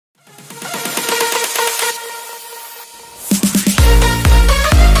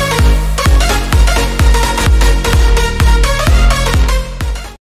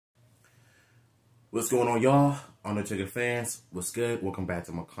going on, y'all? Undertaker fans, what's good? Welcome back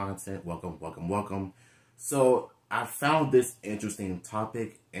to my content. Welcome. So I found this interesting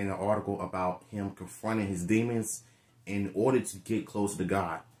topic in an article about him confronting his demons in order to get closer to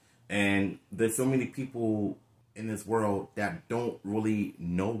God. And there's so many people in this world that don't really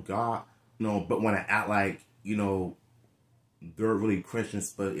know God, but want to act like, they're really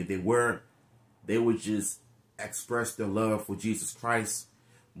Christians. But if they were, they would just express their love for Jesus Christ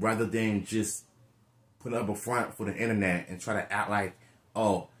rather than just put up a front for the internet and try to act like,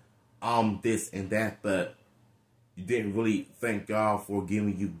 oh, I'm this and that, but you didn't really thank God for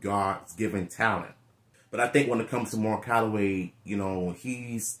giving you God's given talent. But I think when it comes to Mark Calloway,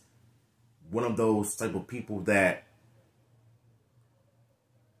 he's one of those type of people that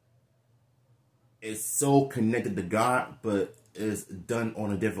is so connected to God, but is done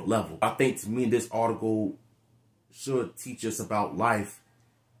on a different level. I think, to me, this article should teach us about life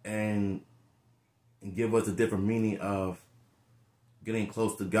and give us a different meaning of getting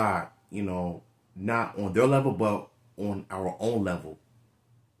close to God, not on their level, but on our own level,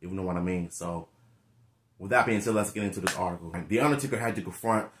 if you know what I mean. So, with that being said, let's get into this article. The Undertaker had to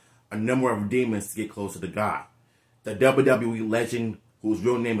confront a number of demons to get closer to God. The WWE legend, whose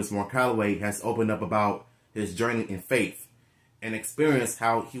real name is Mark Calloway, has opened up about his journey in faith and experienced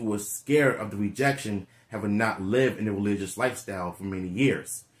how he was scared of the rejection, having not lived in a religious lifestyle for many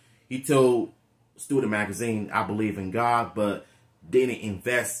years. He told Student Magazine, "I believe in God, but didn't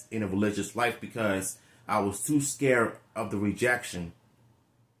invest in a religious life because I was too scared of the rejection."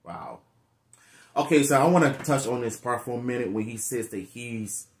 Wow. Okay, so I want to touch on this part for a minute when he says that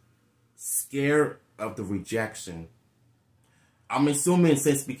he's scared of the rejection. I'm assuming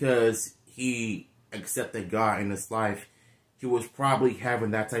since because he accepted God in his life, he was probably having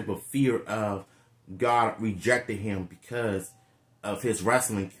that type of fear of God rejecting him because of his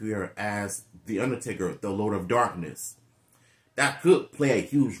wrestling career as The Undertaker, the Lord of Darkness. That could play a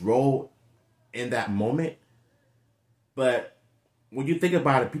huge role in that moment. But when you think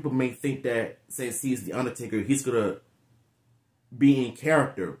about it, people may think that since he's The Undertaker, he's going to be in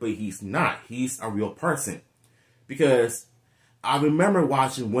character, but he's not. He's a real person. Because I remember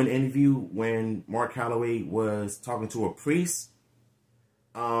watching one interview when Mark Calloway was talking to a priest.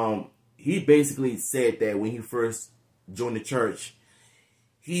 He basically said that when he first joined the church,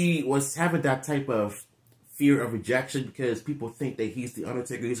 he was having that type of fear of rejection because people think that he's The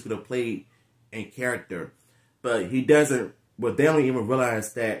Undertaker, he's going to play in character. But he doesn't, but they don't even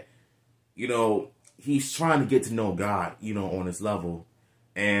realize that, he's trying to get to know God, on his level.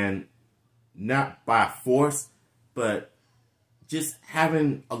 And not by force, but just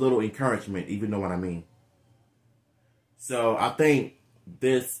having a little encouragement, if you know what I mean. So I think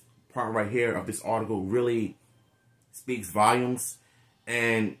this part right here of this article really speaks volumes.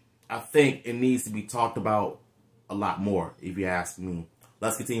 And I think it needs to be talked about a lot more, if you ask me.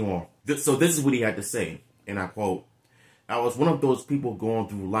 Let's continue on. So this is what he had to say, and I quote, "I was one of those people going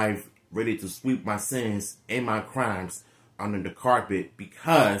through life ready to sweep my sins and my crimes under the carpet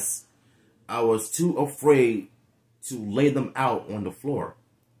because I was too afraid to lay them out on the floor."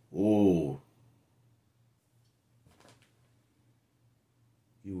 Oh.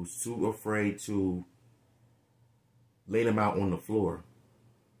 He was too afraid to lay them out on the floor.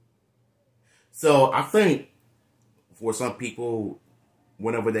 So I think for some people,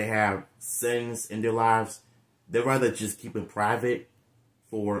 whenever they have sins in their lives, they'd rather just keep it private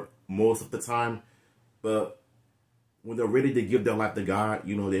for most of the time. But when they're ready to give their life to God,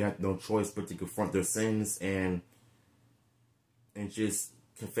 they have no choice but to confront their sins and just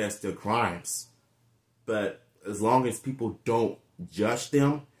confess their crimes. But as long as people don't judge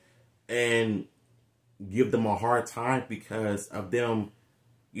them and give them a hard time because of them,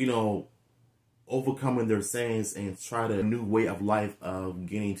 overcoming their sins and try a new way of life of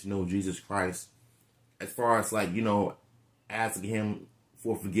getting to know Jesus Christ, as far as asking him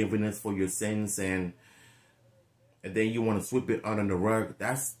for forgiveness for your sins and then you want to sweep it under the rug,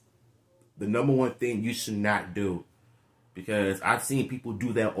 that's the number one thing you should not do. Because I've seen people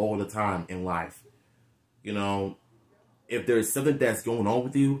do that all the time in life. If there's something that's going on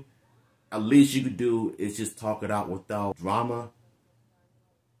with you, at least you could do is just talk it out without drama.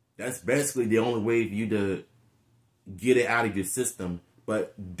 That's basically the only way for you to get it out of your system,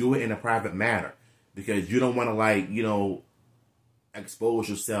 but do it in a private manner. Because you don't want to, expose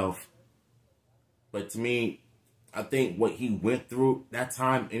yourself. But to me, I think what he went through that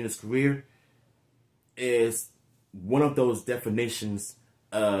time in his career is one of those definitions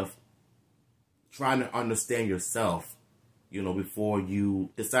of trying to understand yourself, before you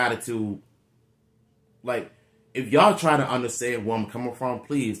decided to, if y'all try to understand where I'm coming from,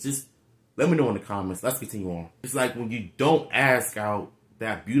 please just Let me know in the comments. Let's continue on. It's like when you don't ask out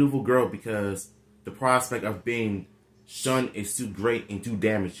that beautiful girl because the prospect of being shunned is too great and too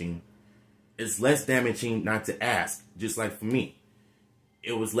damaging. It's less damaging not to ask, just like for me.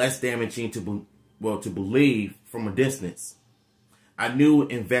 It was less damaging to believe from a distance. I knew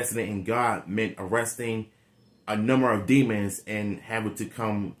investing in God meant arresting a number of demons and having to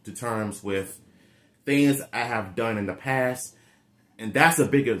come to terms with things I have done in the past. And that's the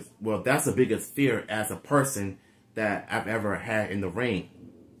biggest fear as a person that I've ever had in the ring.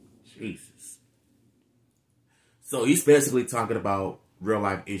 Jesus. So he's basically talking about real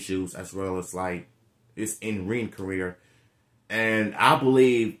life issues as well as like his in-ring career. And I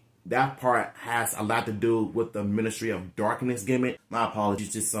believe that part has a lot to do with the Ministry of Darkness gimmick. My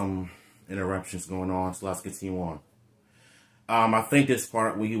apologies, just some interruptions going on, so let's continue on. I think this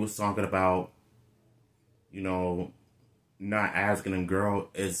part where he was talking about, you know, not asking a girl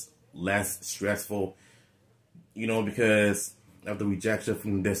is less stressful, you know, because of the rejection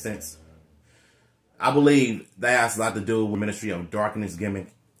from the distance. I believe that has a lot to do with Ministry of Darkness gimmick,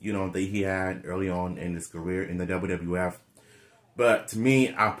 you know, that he had early on in his career in the WWF. But to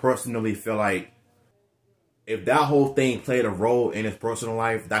me, I personally feel like if that whole thing played a role in his personal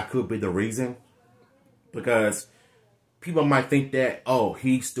life, that could be the reason. Because people might think that, oh,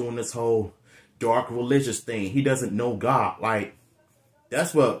 he's doing this whole dark religious thing. He doesn't know God. Like,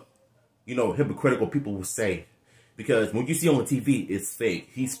 that's what, you know, hypocritical people will say. Because when you see on TV, it's fake.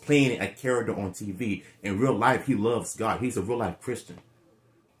 He's playing a character on TV. In real life, he loves God. He's a real life Christian.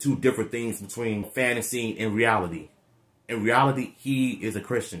 Two different things between fantasy and reality. In reality, he is a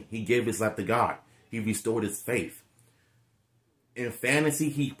Christian. He gave his life to God. He restored his faith. In fantasy,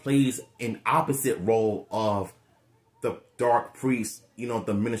 he plays an opposite role of the dark priest, you know,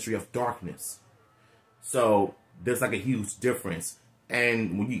 the Ministry of Darkness. So there's like a huge difference.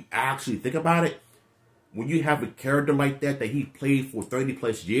 And when you actually think about it, when you have a character like that he played for 30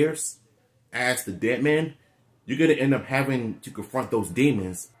 plus years as the dead man, you're going to end up having to confront those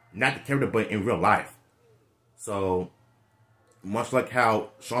demons, not the character, but in real life. So much like how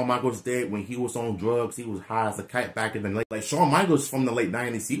Shawn Michaels did when he was on drugs, he was high as a kite back in the late. Like Shawn Michaels from the late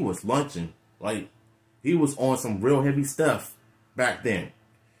 90s, he was lunching. Like he was on some real heavy stuff back then.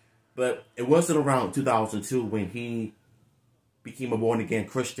 But it wasn't around 2002 when he became a born again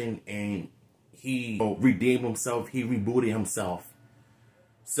Christian and he redeemed himself. He rebooted himself.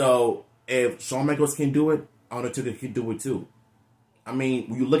 So if Shawn Michaels can do it, Undertaker can do it too. I mean,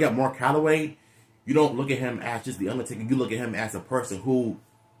 when you look at Mark Calloway, you don't look at him as just the Undertaker. You look at him as a person who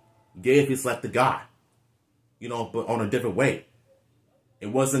gave his life to God, you know, but on a different way. It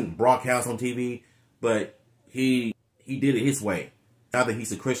wasn't broadcast on TV, but he did it his way. Now that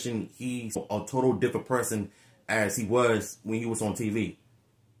he's a Christian, he's a total different person as he was when he was on TV.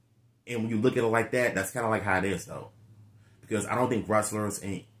 And when you look at it like that, that's kind of like how it is, though. Because I don't think wrestlers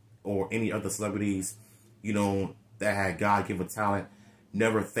or any other celebrities, you know, that had God-given talent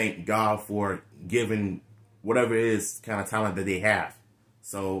never thank God for giving whatever it is kind of talent that they have.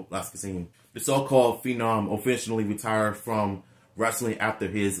 So let's continue. The so-called Phenom officially retired from wrestling after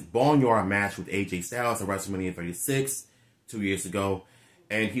his Boneyard match with AJ Styles at WrestleMania 36 2 years ago.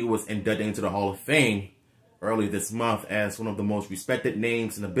 And he was inducted into the Hall of Fame earlier this month as one of the most respected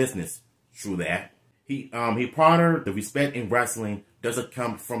names in the business. True that. He pondered the respect in wrestling doesn't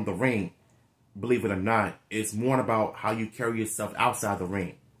come from the ring. Believe it or not, it's more about how you carry yourself outside the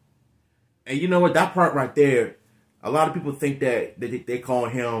ring. And you know what? That part right there, a lot of people think that they call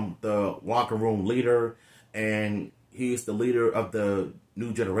him the locker room leader and he's the leader of the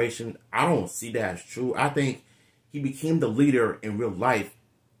new generation. I don't see that as true. I think he became the leader in real life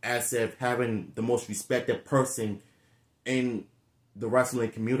as if having the most respected person in the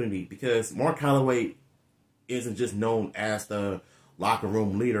wrestling community. Because Mark Calloway isn't just known as the locker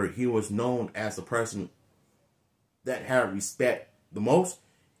room leader. He was known as a person that had respect the most.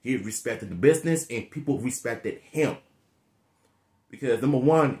 He respected the business and people respected him. Because number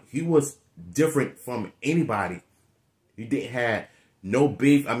one, he was different from anybody. He didn't have no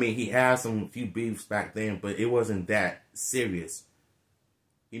beef. I mean, he had some few beefs back then, but it wasn't that serious.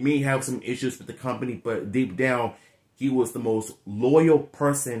 He may have some issues with the company, but deep down, he was the most loyal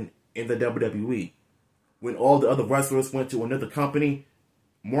person in the WWE. When all the other wrestlers went to another company,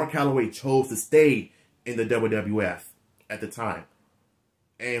 Mark Calloway chose to stay in the WWF at the time.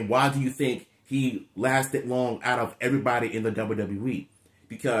 And why do you think he lasted long out of everybody in the WWE?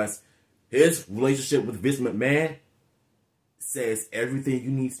 Because his relationship with Vince McMahon says everything you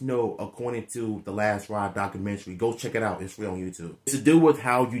need to know according to the Last Ride documentary. Go check it out. It's free on YouTube. It's to do with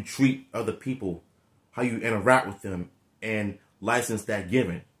how you treat other people, how you interact with them, and license that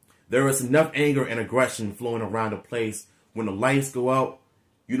given. There is enough anger and aggression flowing around the place. When the lights go out,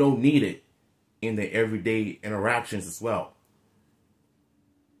 you don't need it in the everyday interactions as well.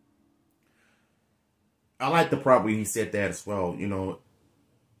 I like the part where he said that as well. You know,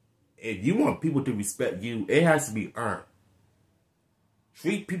 if you want people to respect you, it has to be earned.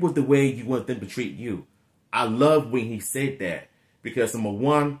 Treat people the way you want them to treat you. I love when he said that because, number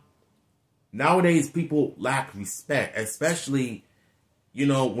one, nowadays people lack respect, especially, you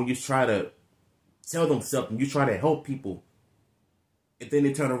know, when you try to tell them something, you try to help people, and then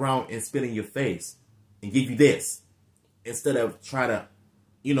they turn around and spit in your face and give you this instead of try to,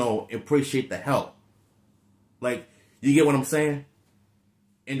 you know, appreciate the help. Like, you get what I'm saying?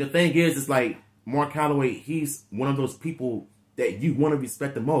 And the thing is, it's like Mark Calloway, he's one of those people that you want to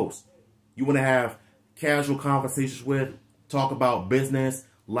respect the most. You want to have casual conversations with, talk about business,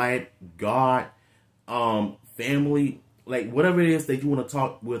 life, God, family, like whatever it is that you want to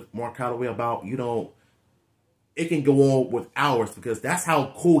talk with Mark Calloway about, you know, it can go on with hours because that's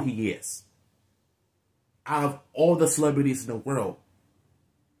how cool he is. Out of all the celebrities in the world,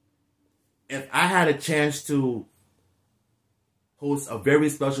 if I had a chance to host a very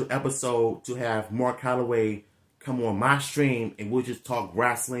special episode to have Mark Calloway come on my stream and we'll just talk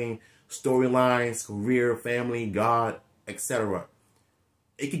wrestling, storylines, career, family, God, etc.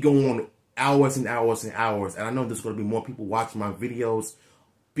 It could go on hours and hours and hours. And I know there's going to be more people watching my videos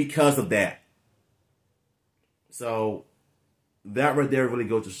because of that. So that right there really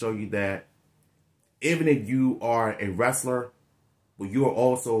goes to show you that even if you are a wrestler, but you are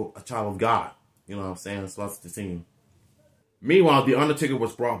also a child of God. You know what I'm saying? So that's the team. Meanwhile, The Undertaker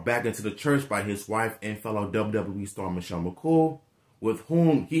was brought back into the church by his wife and fellow WWE star Michelle McCool, with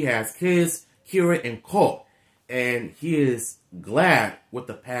whom he has kids, Kira and Colt. And he is glad with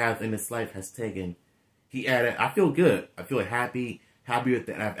the path in his life has taken. He added, I feel good. I feel happy, happier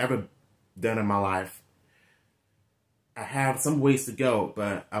than I've ever done in my life. I have some ways to go,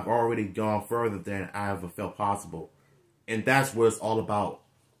 but I've already gone further than I ever felt possible. And that's what it's all about.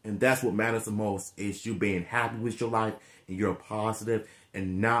 And that's what matters the most, is you being happy with your life and you're positive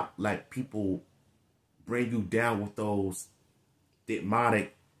and not let people bring you down with those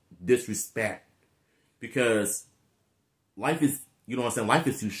demonic disrespect. Because life is, you know what I'm saying, life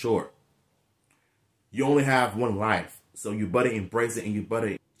is too short. You only have one life. So you better embrace it and you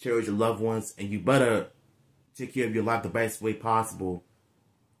better cherish your loved ones and you better take care of your life the best way possible.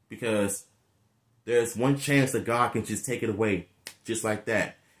 Because there's one chance that God can just take it away just like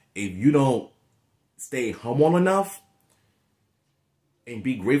that. If you don't stay humble enough and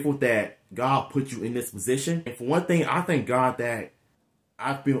be grateful that God put you in this position. And for one thing, I thank God that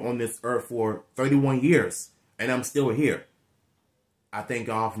I've been on this earth for 31 years and I'm still here. I thank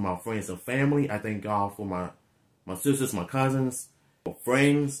God for my friends and family. I thank God for my sisters, my cousins, my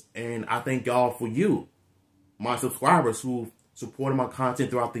friends. And I thank God for you, my subscribers who supported my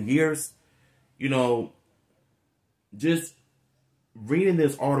content throughout the years. You know, just reading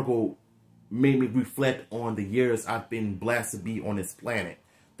this article made me reflect on the years I've been blessed to be on this planet,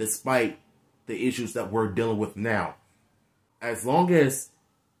 despite the issues that we're dealing with now. As long as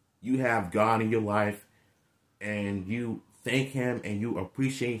you have God in your life and you thank Him and you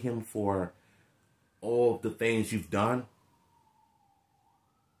appreciate Him for all the things you've done,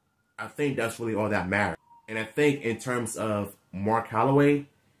 I think that's really all that matters. And I think in terms of Mark Calloway,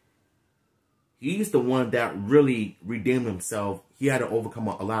 he's the one that really redeemed himself. He had to overcome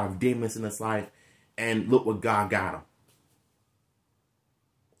a lot of demons in his life. And look what God got him.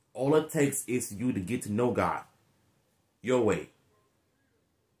 All it takes is you to get to know God your way.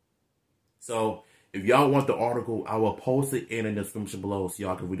 So if y'all want the article, I will post it in the description below so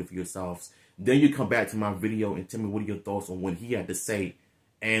y'all can read it for yourselves. Then you come back to my video and tell me what are your thoughts on what he had to say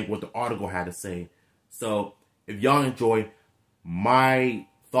and what the article had to say. So if y'all enjoy my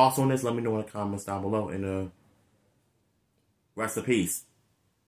thoughts on this, let me know in the comments down below. And rest in peace.